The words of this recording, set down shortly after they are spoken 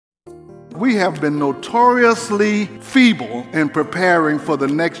We have been notoriously feeble in preparing for the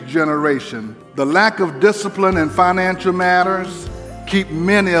next generation. The lack of discipline in financial matters keep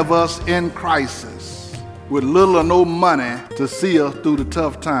many of us in crisis with little or no money to see us through the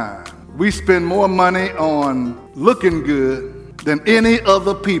tough time. We spend more money on looking good than any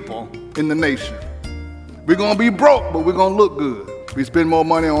other people in the nation. We're going to be broke, but we're going to look good. We spend more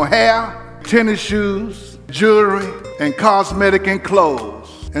money on hair, tennis shoes, jewelry, and cosmetic and clothes,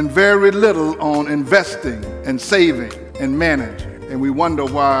 and very little on investing and saving and managing. And we wonder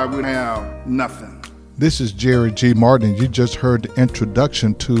why we have nothing. This is Jerry G. Martin. You just heard the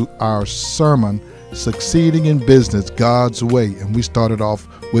introduction to our sermon, Succeeding in Business God's Way, and we started off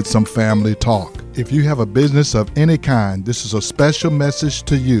with some family talk. If you have a business of any kind, this is a special message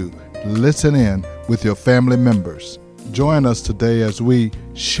to you. Listen in with your family members. Join us today as we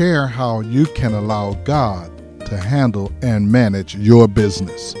share how you can allow God to handle and manage your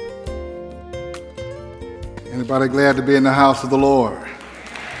business. Anybody glad to be in the house of the Lord?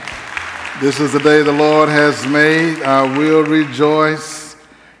 This is the day the Lord has made. I will rejoice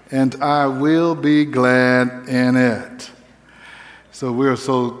and I will be glad in it. So we're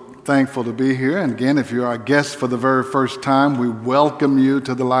so thankful to be here. And again, if you're our guest for the very first time, we welcome you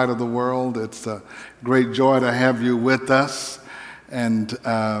to the Light of the World. It's a great joy to have you with us. And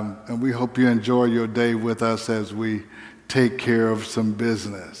we hope you enjoy your day with us as we take care of some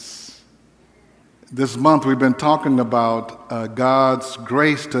business. This month we've been talking about God's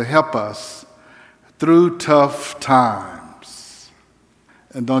grace to help us through tough times.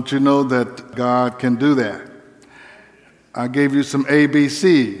 And don't you know that God can do that? I gave you some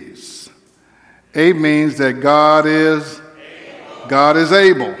ABCs. A means that God is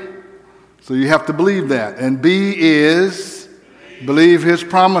able. So you have to believe that. And B is believe his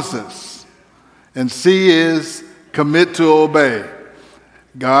promises. And C is commit to obey.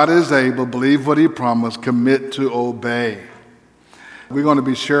 God is able, believe what he promised, commit to obey. We're going to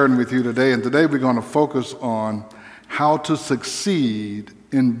be sharing with you today, and today we're going to focus on how to succeed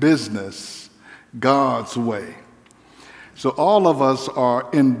in business God's way. So all of us are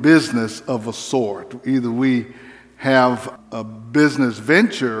in business of a sort. Either we have a business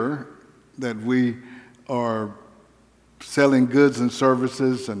venture that we are selling goods and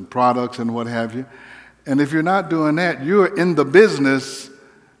services and products and what have you. And if you're not doing that, you're in the business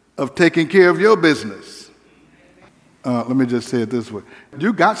of taking care of your business. Let me just say it this way.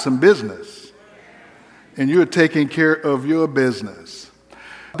 You got some business, and you're taking care of your business.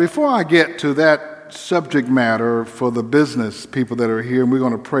 Before I get to that subject matter for the business people that are here, and we're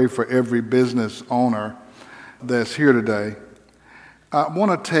going to pray for every business owner that's here today, I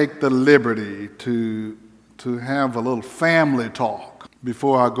want to take the liberty to have a little family talk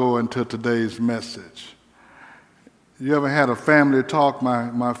before I go into today's message. You ever had a family talk?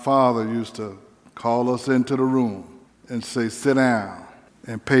 My father used to call us into the room and say, sit down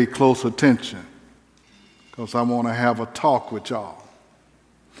and pay close attention because I want to have a talk with y'all.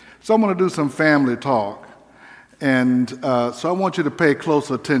 So I'm going to do some family talk, and so I want you to pay close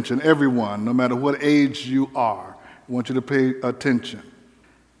attention, everyone, no matter what age you are. I want you to pay attention.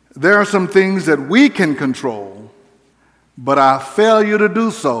 There are some things that we can control, but our failure to do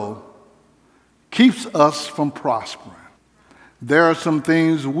so keeps us from prospering. There are some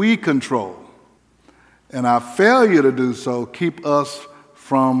things we control, and our failure to do so keep us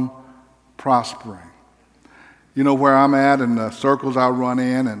from prospering. You know where I'm at and the circles I run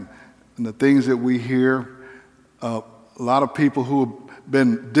in and the things that we hear, a lot of people who have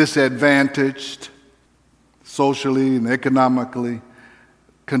been disadvantaged socially and economically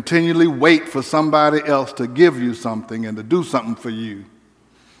continually wait for somebody else to give you something and to do something for you.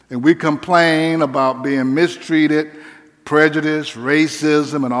 And we complain about being mistreated, prejudice,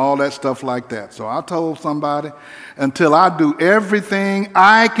 racism, and all that stuff like that. So I told somebody, until I do everything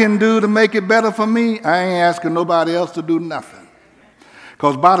I can do to make it better for me, I ain't asking nobody else to do nothing.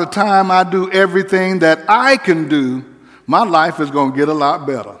 Because by the time I do everything that I can do, my life is going to get a lot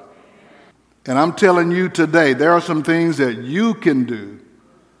better. And I'm telling you today, there are some things that you can do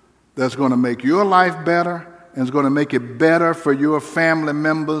that's going to make your life better and it's going to make it better for your family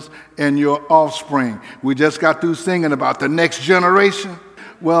members and your offspring. We just got through singing about the next generation.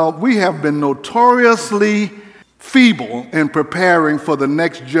 Well, we have been notoriously feeble in preparing for the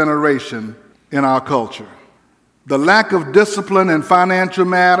next generation in our culture. The lack of discipline in financial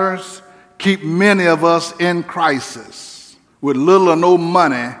matters keep many of us in crisis with little or no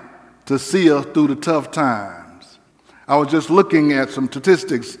money to see us through the tough times. I was just looking at some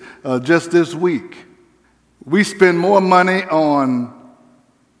statistics just this week. We spend more money on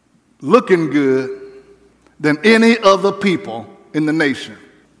looking good than any other people in the nation.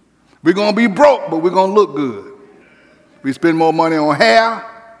 We're going to be broke, but we're going to look good. We spend more money on hair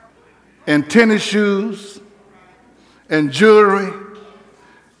and tennis shoes and jewelry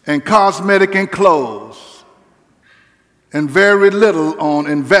and cosmetic and clothes, and very little on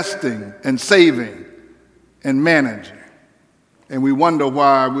investing and saving and managing. And we wonder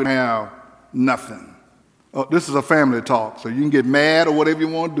why we have nothing. Oh, this is a family talk, so you can get mad or whatever you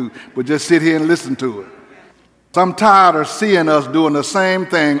want to do, but just sit here and listen to it. So I'm tired of seeing us doing the same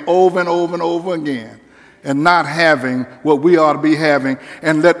thing over and over and over again and not having what we ought to be having,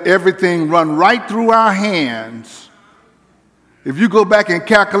 and let everything run right through our hands. If you go back and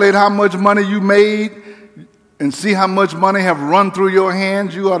calculate how much money you made and see how much money have run through your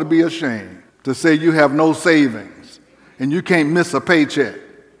hands, you ought to be ashamed to say you have no savings and you can't miss a paycheck.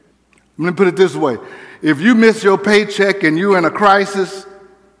 Let me put it this way. If you miss your paycheck and you're in a crisis,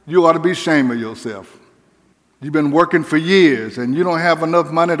 you ought to be ashamed of yourself. You've been working for years and you don't have enough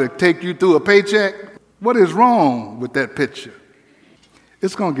money to take you through a paycheck. What is wrong with that picture?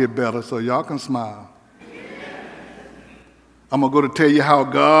 It's going to get better, so y'all can smile. I'm going to go to tell you how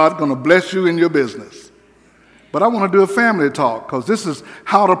God's going to bless you in your business. But I want to do a family talk because this is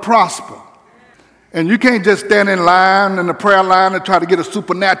how to prosper. And you can't just stand in line in the prayer line and try to get a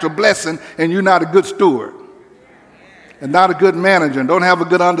supernatural blessing and you're not a good steward and not a good manager and don't have a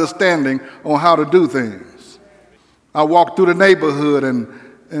good understanding on how to do things. I walked through the neighborhood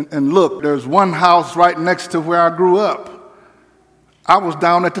and look, there's one house right next to where I grew up. I was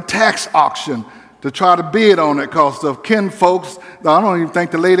down at the tax auction to try to bid on it because the kin folks, I don't even think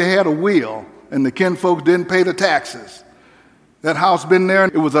the lady had a will, and the kin folks didn't pay the taxes. That house been there,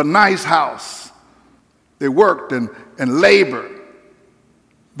 and it was a nice house. They worked and labored.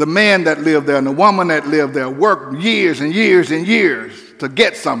 The man that lived there and the woman that lived there worked years and years and years to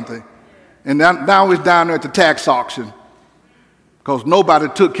get something. And now it's down there at the tax auction because nobody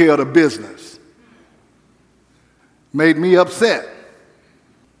took care of the business. Made me upset.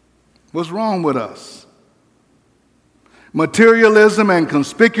 What's wrong with us? Materialism and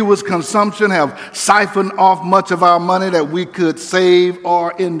conspicuous consumption have siphoned off much of our money that we could save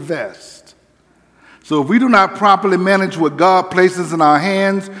or invest. So if we do not properly manage what God places in our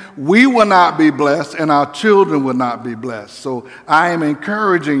hands, we will not be blessed and our children will not be blessed. So I am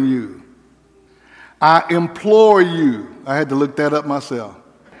encouraging you. I implore you. I had to look that up myself.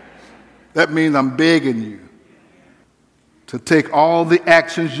 That means I'm begging you to take all the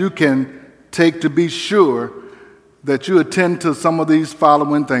actions you can take to be sure that you attend to some of these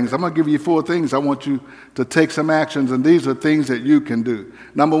following things. I'm going to give you 4 things. I want you to take some actions, and these are things that you can do.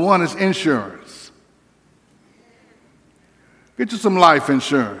 Number 1 is insurance. Get you some life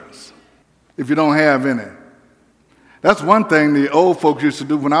insurance if you don't have any. That's one thing the old folks used to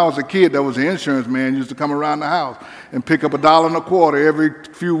do. When I was a kid, there was an insurance man used to come around the house and pick up $1.25 every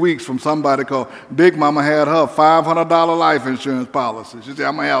few weeks from somebody called Big Mama had her $500 life insurance policy. She said,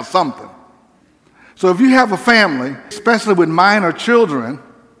 I'm going to have something. So if you have a family, especially with minor children,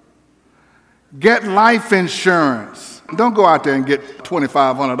 get life insurance. Don't go out there and get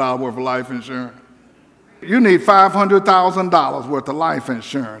 $2,500 worth of life insurance. You need $500,000 worth of life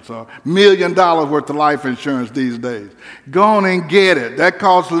insurance or $1 million worth of life insurance these days. Go on and get it. That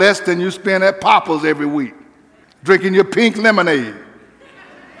costs less than you spend at Papa's every week, drinking your pink lemonade.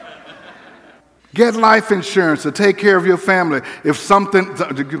 Get life insurance to take care of your family. If something,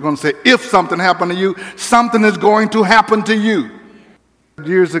 you're going to say, if something happened to you, something is going to happen to you.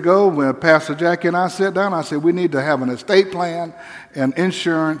 Years ago, when Pastor Jackie and I sat down, I said, we need to have an estate plan and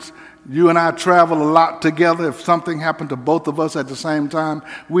insurance. You and I travel a lot together. If something happened to both of us at the same time,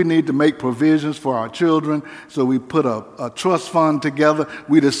 we need to make provisions for our children. So we put a trust fund together.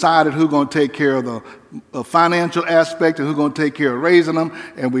 We decided who's going to take care of the financial aspect and who's going to take care of raising them.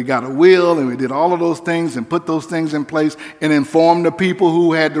 And we got a will, and we did all of those things and put those things in place and informed the people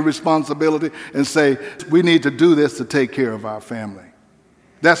who had the responsibility and say, we need to do this to take care of our family.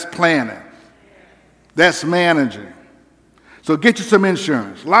 That's planning. That's managing. So get you some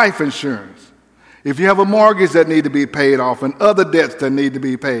insurance, life insurance. If you have a mortgage that need to be paid off and other debts that need to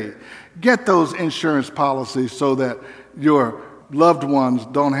be paid, get those insurance policies so that your loved ones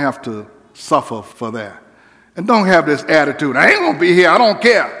don't have to suffer for that. And don't have this attitude, I ain't going to be here, I don't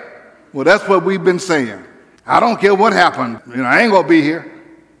care. Well, that's what we've been saying. I don't care what happened, I ain't going to be here.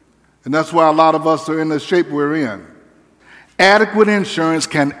 And that's why a lot of us are in the shape we're in. Adequate insurance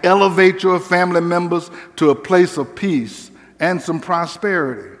can elevate your family members to a place of peace and some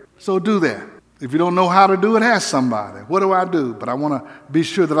prosperity. So do that. If you don't know how to do it, ask somebody. What do I do? But I want to be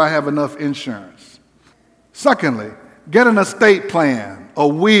sure that I have enough insurance. Secondly, get an estate plan, a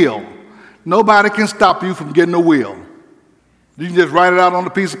will. Nobody can stop you from getting a will. You can just write it out on a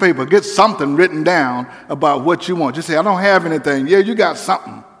piece of paper. Get something written down about what you want. Just say, I don't have anything. Yeah, you got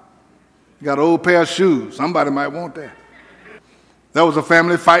something. You got an old pair of shoes. Somebody might want that. There was a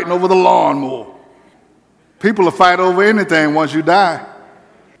family fighting over the lawnmower. People will fight over anything once you die.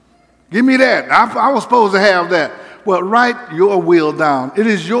 Give me that. I was supposed to have that. Well, write your will down. It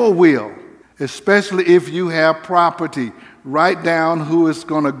is your will, especially if you have property. Write down who it's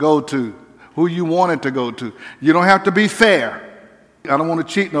going to go to, who you want it to go to. You don't have to be fair. I don't want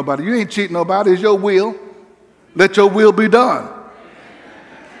to cheat nobody. You ain't cheating nobody. It's your will. Let your will be done.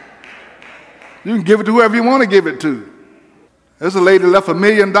 You can give it to whoever you want to give it to. There's a lady left $1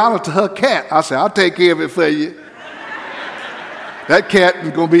 million to her cat. I said, I'll take care of it for you. That cat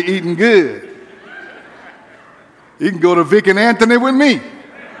is going to be eating good. You can go to Vic and Anthony with me.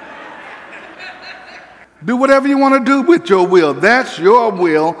 Do whatever you want to do with your will. That's your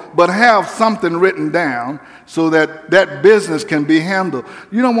will, but have something written down so that that business can be handled.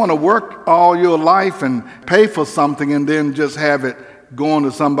 You don't want to work all your life and pay for something and then just have it going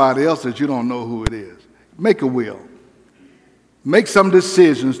to somebody else that you don't know who it is. Make a will. Make some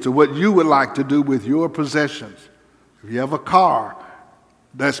decisions to what you would like to do with your possessions. If you have a car,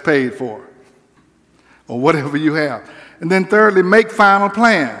 that's paid for, or whatever you have. And then thirdly, make final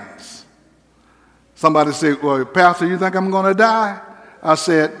plans. Somebody said, well, Pastor, you think I'm going to die? I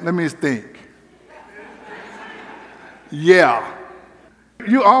said, let me think. Yeah.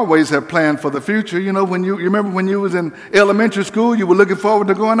 You always have planned for the future. You know, you remember when you was in elementary school, you were looking forward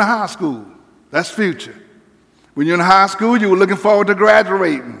to going to high school. That's future. When you're in high school, you were looking forward to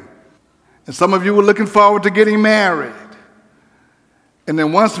graduating. And some of you were looking forward to getting married. And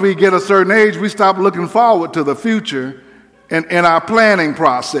then once we get a certain age, we stop looking forward to the future in our planning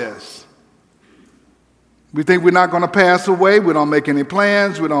process. We think we're not going to pass away. We don't make any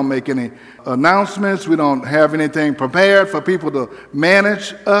plans. We don't make any announcements. We don't have anything prepared for people to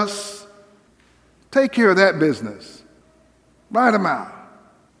manage us. Take care of that business. Write them out.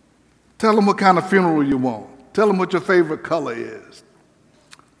 Tell them what kind of funeral you want. Tell them what your favorite color is.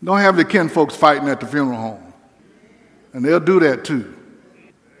 Don't have your kin folks fighting at the funeral home. And they'll do that too.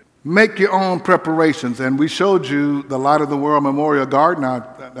 Make your own preparations. And we showed you the Light of the World Memorial Garden.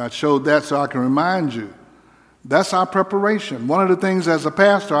 I showed that so I can remind you. That's our preparation. One of the things as a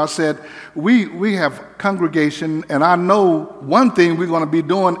pastor, I said, we have congregation, and I know one thing we're going to be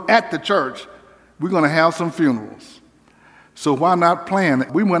doing at the church. We're going to have some funerals. So why not plan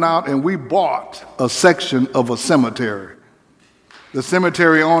it? We went out and we bought a section of a cemetery. The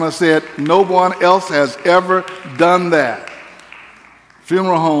cemetery owner said, no one else has ever done that.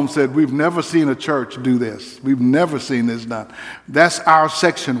 Funeral home said, we've never seen a church do this. We've never seen this done. That's our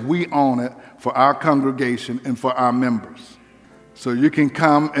section. We own it for our congregation and for our members. So you can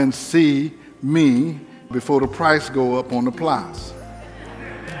come and see me before the price go up on the plots.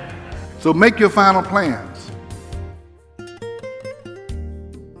 So make your final plans.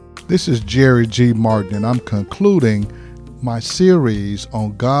 This is Jerry G. Martin, and I'm concluding my series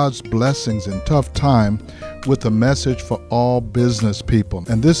on God's blessings in tough time with a message for all business people.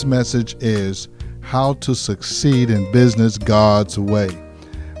 And this message is how to succeed in business God's way.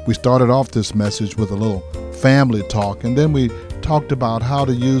 We started off this message with a little family talk, and then we talked about how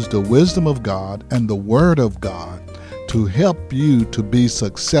to use the wisdom of God and the Word of God to help you to be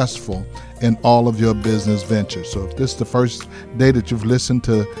successful in all of your business ventures. So if this is the first day that you've listened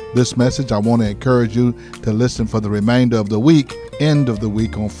to this message, I want to encourage you to listen for the remainder of the week, end of the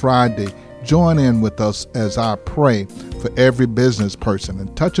week on Friday. Join in with us as I pray for every business person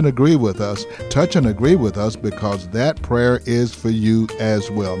and touch and agree with us because that prayer is for you as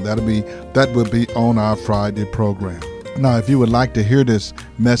well. That will be on our Friday program. Now, if you would like to hear this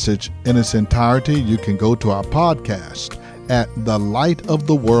message in its entirety, you can go to our podcast at The Light of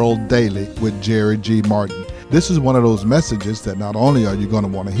the World Daily with Jerry G. Martin. This is one of those messages that not only are you going to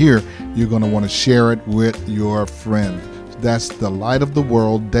want to hear, you're going to want to share it with your friend. That's The Light of the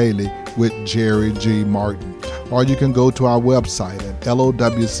World Daily with Jerry G. Martin. Or you can go to our website at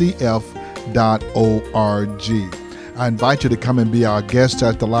lowcf.org. I invite you to come and be our guest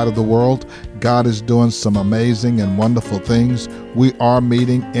at The Light of the World. God is doing some amazing and wonderful things. We are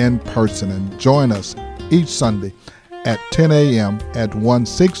meeting in person, and join us each Sunday at 10 a.m. at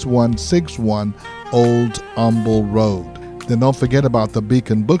 16161 Old Humble Road. Then don't forget about the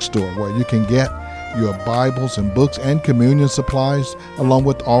Beacon Bookstore, where you can get your Bibles and books and communion supplies, along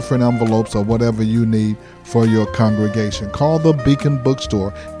with offering envelopes or whatever you need for your congregation. Call the Beacon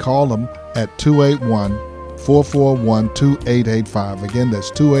Bookstore. Call them at 281-441-2885. Again,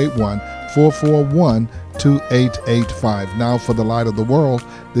 that's 281-441-2885. Now for The Light of the World,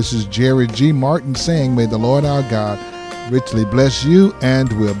 this is Jerry G. Martin saying, may the Lord our God richly bless you,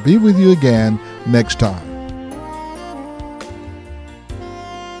 and we'll be with you again next time.